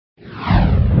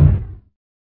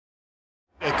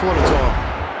at quarter time.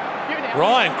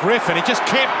 Ryan Griffin, he just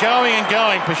kept going and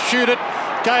going, pursued it,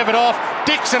 gave it off.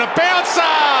 Dickson, a bouncer!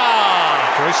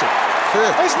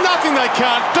 There's nothing they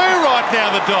can't do right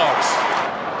now, the Dogs.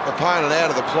 Opponent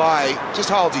out of the play, just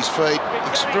holds his feet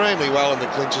extremely well in the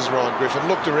clinches. Ryan Griffin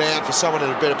looked around for someone in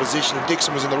a better position, and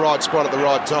Dickson was in the right spot at the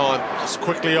right time. It's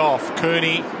quickly off.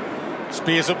 Cooney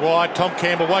spears it wide. Tom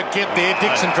Campbell won't get there.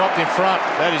 Dickson dropped in front.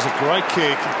 That is a great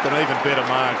kick, but even better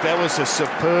mark. That was a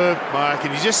superb mark,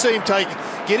 and you just see him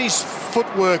get his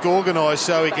footwork organised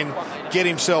so he can get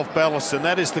himself balanced, and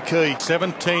that is the key.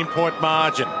 17-point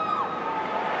margin.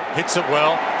 Hits it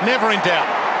well. Never in doubt.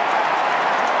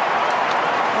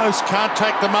 Most can't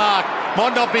take the mark.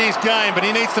 Might not be his game, but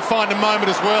he needs to find a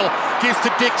moment as well. Gives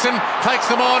to Dickson,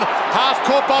 takes them on, half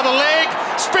caught by the leg,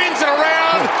 spins it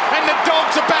around, and the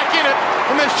Dogs are back in it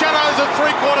in the shadows of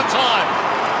three-quarter time.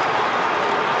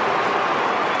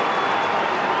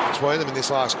 Between them in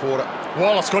this last quarter.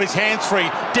 Wallace got his hands free.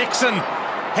 Dickson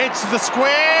heads to the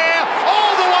square,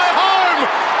 all the way home.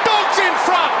 Dogs in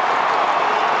front.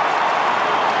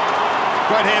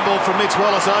 Great handball from Mitch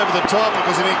Wallace over the top. It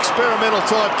was an experimental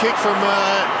type kick from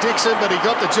Dickson, but he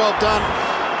got the job done.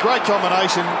 Great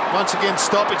combination. Once again,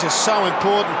 stoppage is so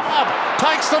important.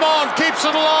 Takes them on, keeps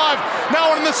it alive.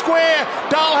 No one in the square.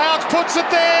 Dalhouse puts it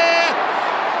there.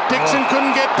 Dickson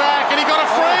couldn't get back, and he got a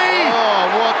free.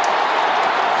 What?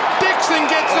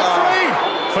 Dickson gets the free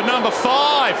for number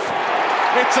 5.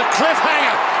 It's a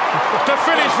cliffhanger to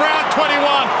finish round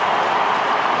 21.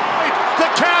 The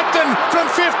captain from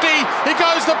 50, he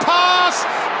goes the pass.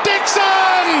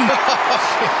 Dickson!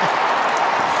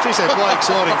 Geez, they play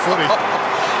exciting footy.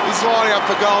 He's lining up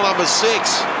for goal number 6.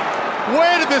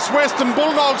 Where did this Western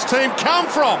Bulldogs team come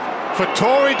from? For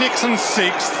Tory Dickson's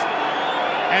 6th,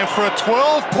 and for a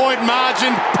 12-point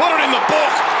margin, put it in the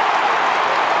book.